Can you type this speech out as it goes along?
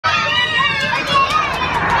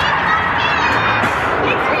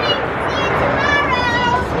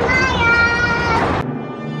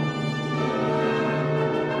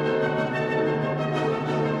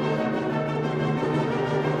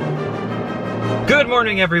Good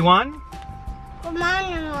morning, everyone. Good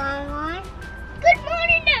morning, everyone. Good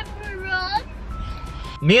morning, everyone.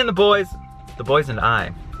 Me and the boys and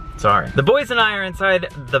I, sorry. The boys and I are inside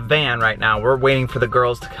the van right now. We're waiting for the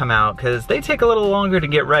girls to come out because they take a little longer to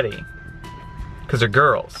get ready because they're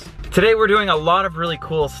girls. Today we're doing a lot of really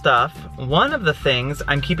cool stuff. One of the things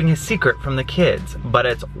I'm keeping a secret from the kids, but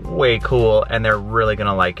it's way cool and they're really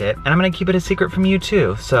gonna like it. And I'm gonna keep it a secret from you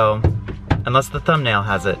too, so unless the thumbnail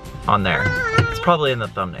has it on there. It's probably in the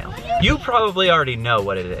thumbnail. You probably already know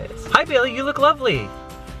what it is. Hi Bailey, you look lovely.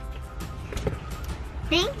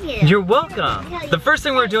 Thank you. You're welcome. The first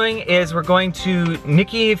thing we're doing is we're going to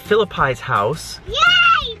Nikki Phillippi's house.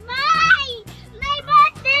 Yay! My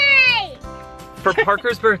birthday! For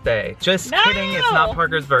Parker's birthday. Just kidding, it's not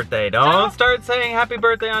Parker's birthday. Don't start saying happy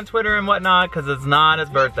birthday on Twitter and whatnot, because it's not his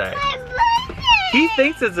birthday. My birthday! He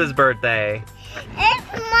thinks it's his birthday.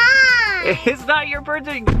 It's mine! It's not your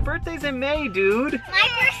birthday. Your birthday's in May, dude. My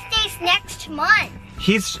birthday's next month.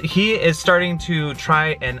 He is starting to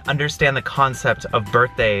try and understand the concept of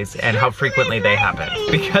birthdays and how frequently they happen.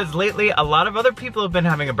 Because lately, a lot of other people have been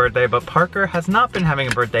having a birthday, but Parker has not been having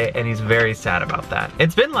a birthday, and he's very sad about that.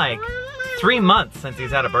 It's been like 3 months since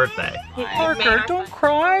he's had a birthday. Hey, Parker, don't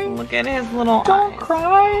cry. Look at his little eyes. Don't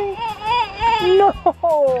cry. No.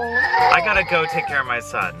 I gotta go take care of my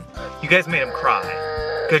son. You guys made him cry.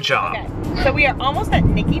 Good job. Okay. So we are almost at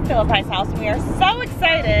Nikki Phillippi's house, and we are so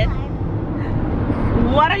excited.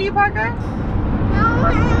 What are you, Parker?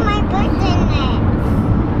 My birthday.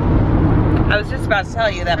 I was just about to tell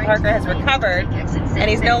you that Parker has recovered, and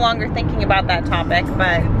he's no longer thinking about that topic,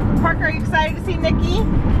 but Parker, are you excited to see Nikki?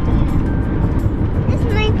 It's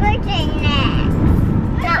my birthday next.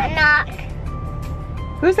 Knock, knock.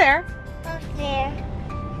 Who's there? Who's there?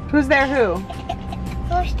 Who's there who?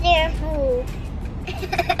 Who's there who?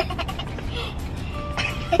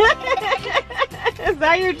 Is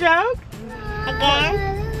that your joke?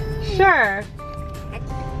 Again? Sure.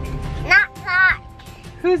 Knock, knock.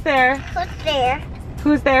 Who's there? Who's there?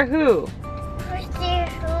 Who's there who? Who's there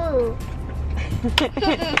who?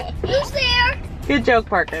 Who's there? Good joke,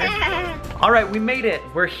 Parker. All right, we made it.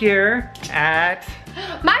 We're here at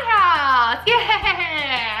my house,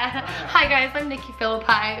 yeah! Hi guys, I'm Nikki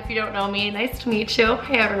Phillippi. If you don't know me, nice to meet you.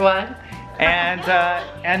 Hey everyone.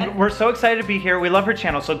 and we're so excited to be here. We love her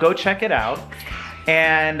channel, so go check it out.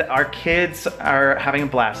 And our kids are having a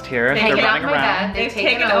blast here. They're running around. They've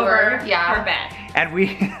taken over her bed. And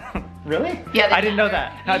we really? Yeah, I didn't know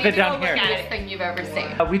that. I've been down here. Cutest thing you've ever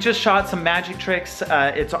seen. We just shot some magic tricks.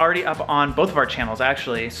 It's already up on both of our channels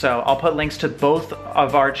actually. So I'll put links to both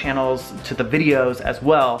of our channels, to the videos as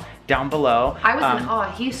well, down below. I was in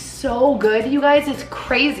awe. He's so good, you guys. It's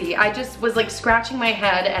crazy. I just was like scratching my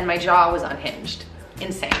head and my jaw was unhinged.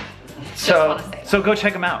 Insane. So go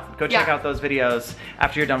check them out. Go check out those videos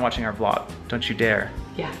after you're done watching our vlog. Don't you dare.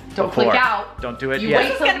 Yeah, don't freak out. Don't do it yet. yet.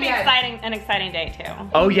 This is gonna be an exciting day too.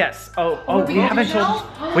 Oh yes. We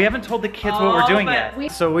haven't told the kids what we're doing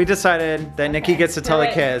yet. So we decided that Nikki gets to tell the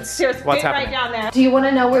kids what's happening. Right down there. Do you want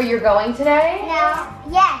to know where you're going today? No.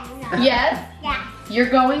 Yes. Yes? Yeah. You're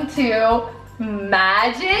going to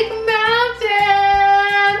Magic Mountain.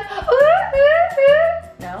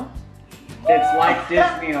 No? It's like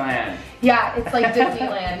Disneyland. Yeah, it's like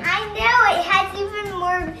Disneyland. I know, it has even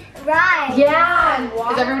more rides.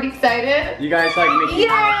 Yeah. Is everybody excited? You guys like Mickey Mouse?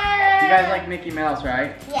 Yeah. You guys like Mickey Mouse,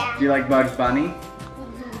 right? Yeah. Do you like Bugs Bunny?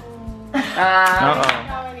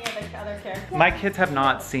 My kids have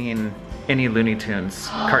not seen any Looney Tunes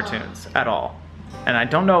cartoons at all. And I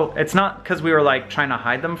don't know, it's not because we were like trying to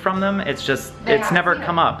hide them from them, it's just, it's never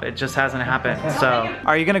come up. It just hasn't happened, so.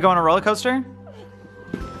 Are you gonna go on a roller coaster?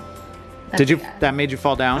 That made you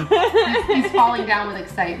fall down? He's falling down with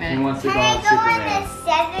excitement. He wants to Can go on I Superman. go on the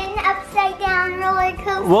 7 upside down roller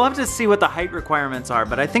coaster? We'll have to see what the height requirements are,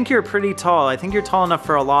 but I think you're pretty tall. I think you're tall enough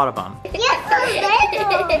for a lot of them. Yes,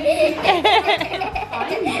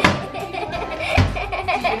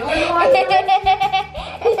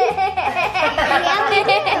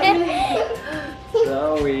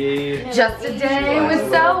 Zoe. Just a day with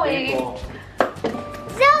Zoe.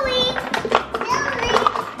 Zoe!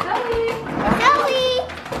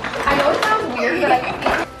 I know it sounds weird, but I can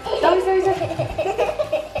Zoe.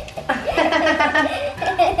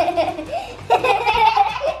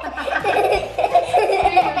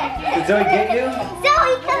 Did Zoe get you?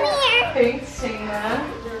 Zoe, come here! Thanks, Shayna.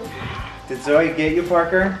 Did Zoe get you,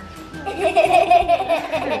 Parker?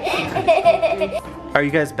 Are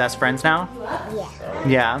you guys best friends now? Yeah.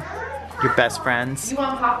 Yeah? You're best friends? You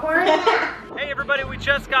want popcorn? Hey everybody, we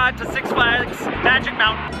just got to Six Flags Magic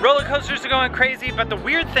Mountain. Roller coasters are going crazy, but the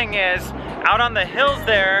weird thing is, out on the hills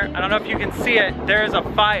there, I don't know if you can see it, there is a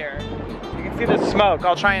fire. You can see the smoke.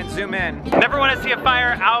 I'll try and zoom in. Never want to see a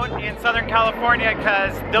fire out in Southern California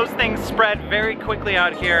because those things spread very quickly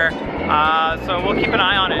out here. So we'll keep an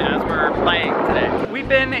eye on it as we're playing today. We've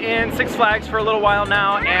been in Six Flags for a little while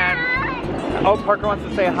now, and oh, Parker wants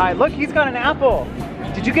to say hi. Look, he's got an apple.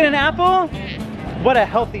 Did you get an apple? What a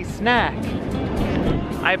healthy snack.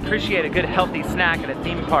 I appreciate a good healthy snack at a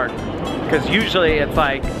theme park because usually it's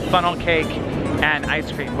like funnel cake and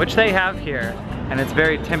ice cream, which they have here, and it's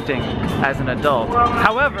very tempting as an adult.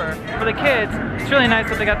 However, for the kids, it's really nice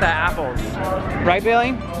that they got the apples. Right,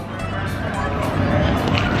 Bailey?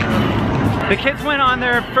 The kids went on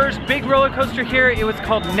their first big roller coaster here. It was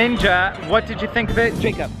called Ninja. What did you think of it?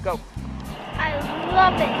 Jacob, go. I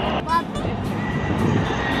love it. Love it.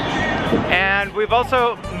 And we've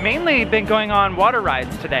also mainly been going on water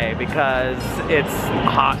rides today because it's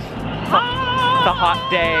hot. It's a hot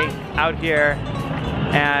day out here.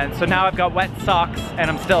 And so now I've got wet socks and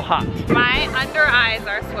I'm still hot. My under eyes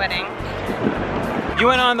are sweating. You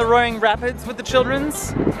went on the Roaring Rapids with the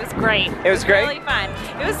children's? It was great. It was great? Really fun.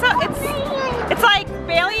 It was so, it's like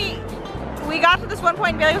Bailey, we got to this one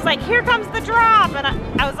point and Bailey was like, here comes the drop. And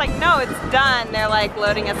I was like, no, it's done. They're like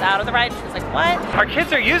loading us out of the ride. She was like, what? Our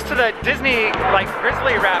kids are used to the Disney, like,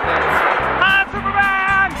 Grizzly Rapids. Ah,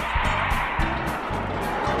 Superman!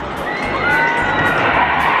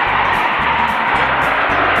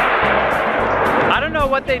 I don't know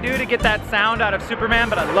what they do to get that sound out of Superman,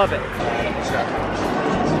 but I love it.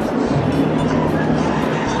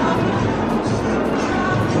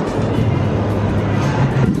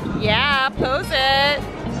 Yeah, pose it.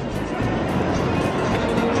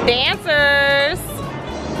 Dancers.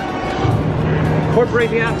 Incorporate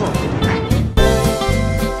the apple.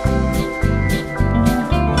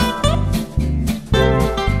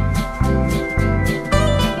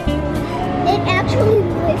 It actually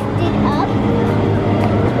lifted up.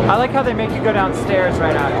 I like how they make you go downstairs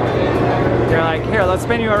right out here. They're like, here, let's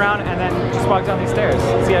spin you around and then just walk down these stairs.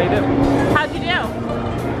 See how you do. How'd you do?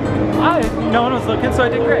 No one was looking, so I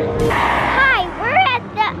did great. Hi, we're at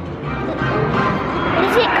the, what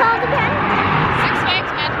is it called again? Six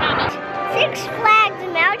Flags Magic Mountain. Six Flags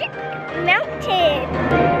Magic Mountain.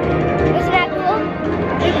 Wasn't that cool?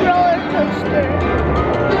 Big roller coaster.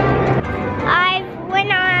 I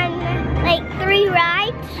went on like 3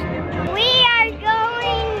 rides. We are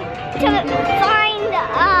going to find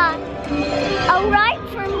a ride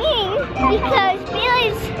for me because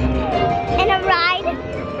Billy's in a ride.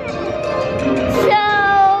 So,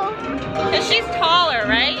 Because she's taller,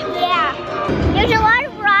 right? yeah. There's a lot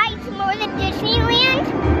of rides more than Disneyland.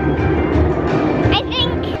 I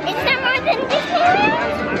think, is there more than Disneyland?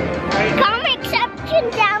 Comment section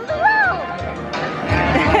down below.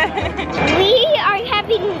 We are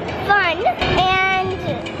having fun and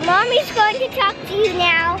Mommy's going to talk to you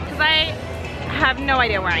now. Because I have no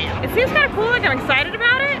idea where I am. It seems kind of cool, like I'm excited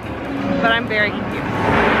about it, but I'm very confused.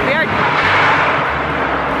 Very confused.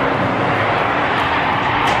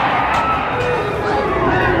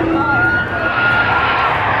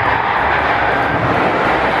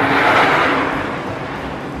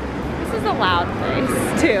 Loud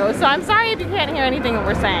place too, so I'm sorry if you can't hear anything that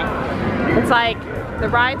we're saying. It's like the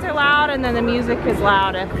rides are loud and then the music is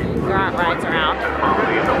loud if there aren't rides around,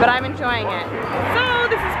 but I'm enjoying it. So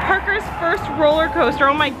this is Parker's first roller coaster.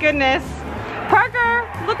 Oh my goodness, Parker,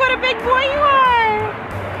 look what a big boy you are.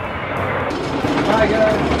 Bye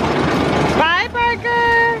guys. Bye,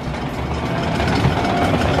 Parker.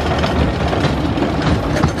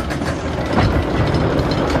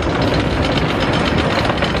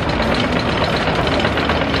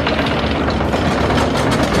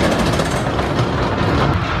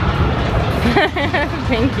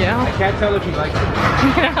 Thank you. I can't tell if you like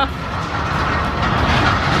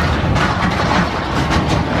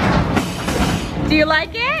it. Do you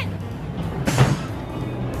like it?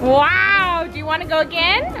 Wow, do you want to go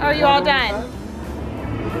again? Or are you all done?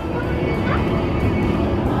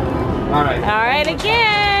 All right. All right,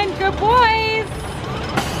 again. Good boys.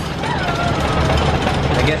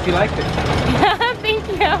 I guess you liked it. Thank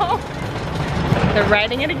you. They're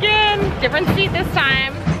riding it again. Different seat this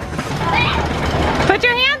time. Put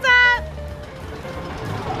your hands up.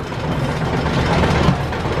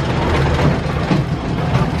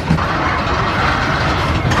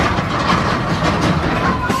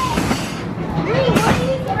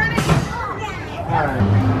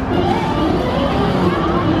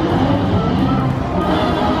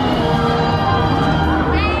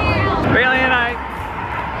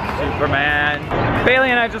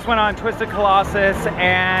 just went on Twisted Colossus,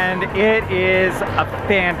 and it is a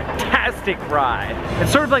fantastic ride.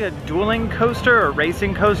 It's sort of like a dueling coaster or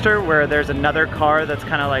racing coaster where there's another car that's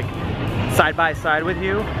kind of like side by side with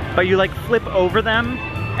you, but you like flip over them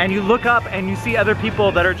and you look up and you see other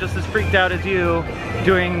people that are just as freaked out as you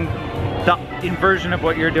doing the inversion of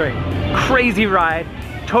what you're doing. Crazy ride,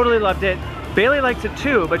 totally loved it. Bailey liked it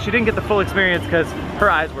too, but she didn't get the full experience because her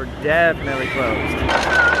eyes were definitely closed.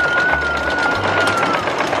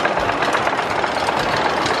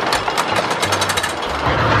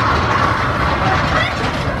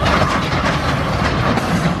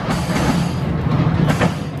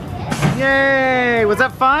 Yay! Was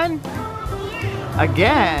that fun?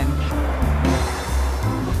 Again?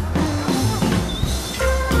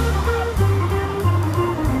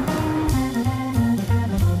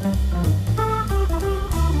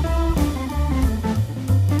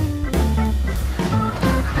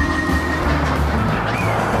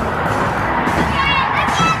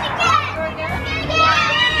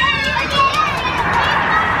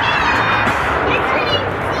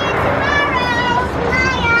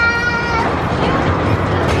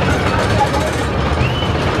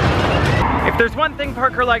 There's one thing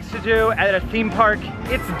Parker likes to do at a theme park,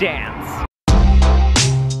 it's dance.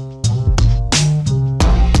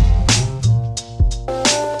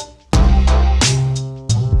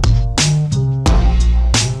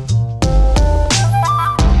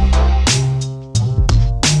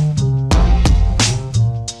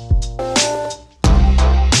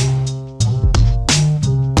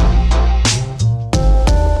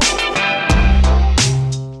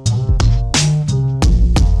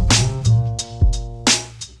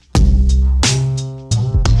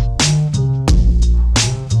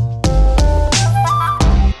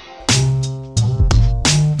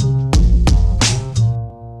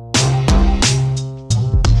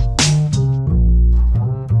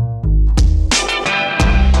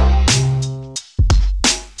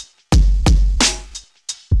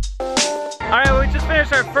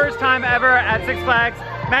 Our first time ever at Six Flags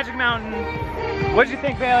Magic Mountain. What did you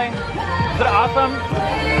think, Bailey? Was it awesome?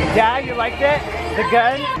 Yeah, you liked it? Is it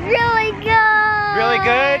good? Really good. Really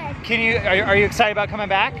good? Can you? Are you excited about coming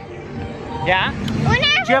back? Yeah?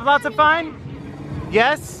 Did you have lots of fun?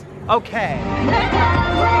 Yes? Okay.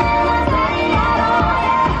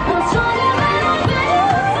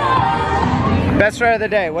 Best ride of the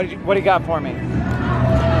day. What do you got for me?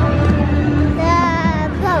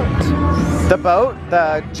 The boat,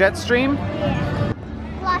 the jet stream? Yeah.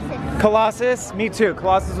 Colossus. Colossus, me too.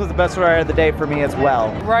 Colossus was the best ride of the day for me as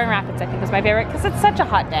well. Roaring Rapids, I think, was my favorite because it's such a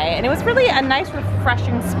hot day and it was really a nice,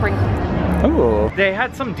 refreshing spring. Ooh. They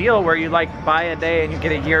had some deal where you like buy a day and you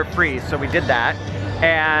get a year free, so we did that.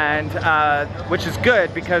 And, which is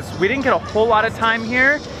good because we didn't get a whole lot of time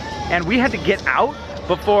here and we had to get out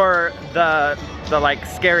before the like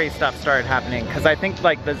scary stuff started happening, because I think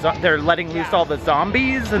like they're letting loose all the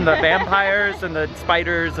zombies and the vampires and the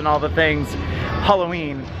spiders and all the things.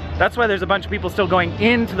 Halloween. That's why there's a bunch of people still going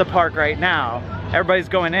into the park right now. Everybody's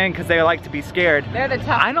going in because they like to be scared. They're the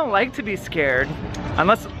tough. I don't like to be scared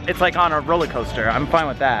unless it's like on a roller coaster. I'm fine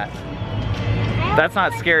with that. That's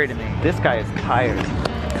not scary to me. This guy is tired.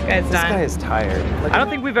 This guy is tired. I don't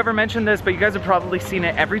think we've ever mentioned this, but you guys have probably seen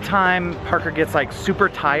it. Every time Parker gets like super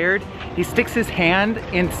tired, he sticks his hand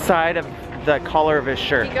inside of the collar of his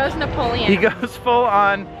shirt. He goes Napoleon. He goes full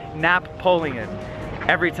on Napoleon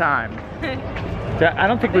every time. I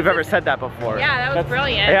don't think we've ever said that before. Yeah, that was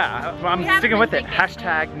brilliant. Yeah, I'm sticking with it.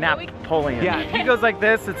 Hashtag Napoleon. Yeah, if he goes like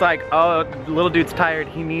this, it's like, oh, little dude's tired.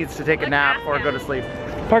 He needs to take a nap or go to sleep.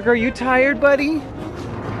 Parker, are you tired, buddy?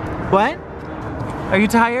 What? Are you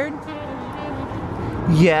tired?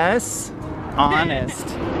 Yes. Honest.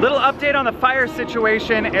 Little update on the fire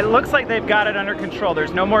situation. It looks like they've got it under control.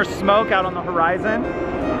 There's no more smoke out on the horizon.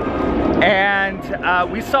 And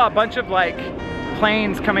we saw a bunch of like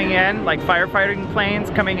planes coming in, like firefighting planes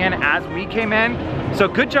coming in as we came in. So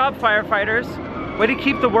good job, firefighters. Way to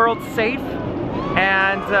keep the world safe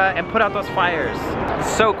and put out those fires.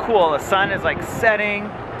 It's so cool. The sun is like setting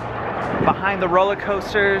behind the roller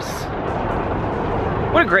coasters.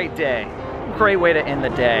 What a great day. Great way to end the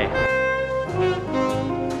day.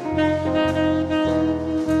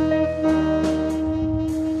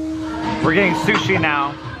 We're getting sushi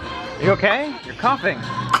now. You okay? You're coughing.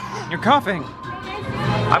 You're coughing.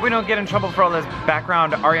 I hope we don't get in trouble for all this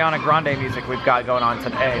background Ariana Grande music we've got going on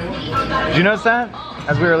today. Did you notice that?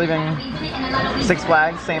 As we were leaving Six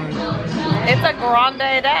Flags, same. It's a grande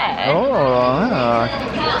day. Oh.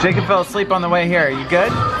 Jacob fell asleep on the way here. You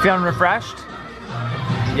good? Feeling refreshed?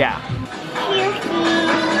 Yeah.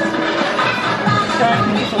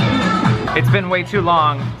 It's been way too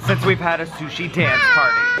long since we've had a sushi dance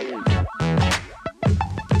party.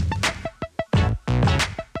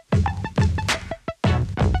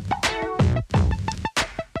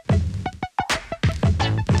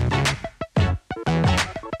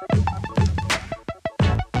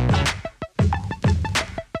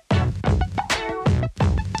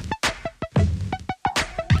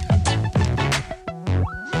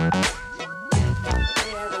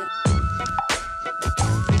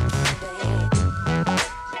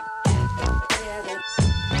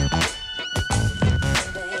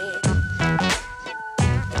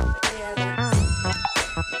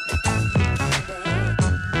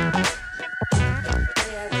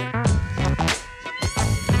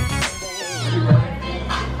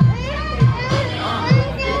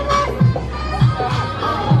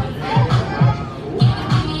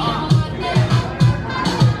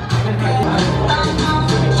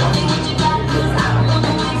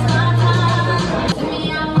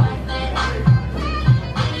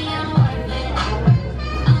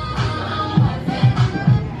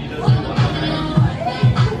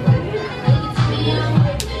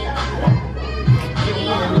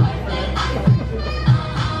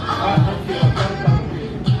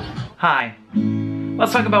 Hi,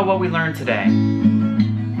 let's talk about what we learned today.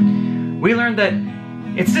 We learned that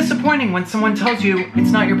it's disappointing when someone tells you it's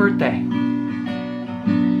not your birthday.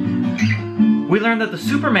 We learned that the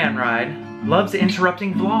Superman ride loves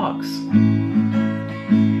interrupting vlogs.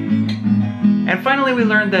 And finally we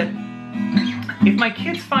learned that if my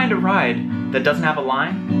kids find a ride that doesn't have a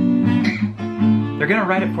line, they're gonna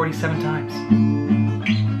ride it 47 times.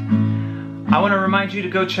 I want to remind you to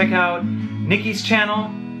go check out Nikki's channel.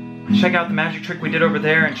 Check out the magic trick we did over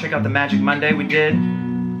there and check out the Magic Monday we did.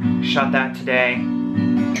 Shot that today.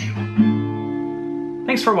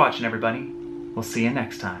 Thanks for watching, everybody. We'll see you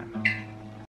next time.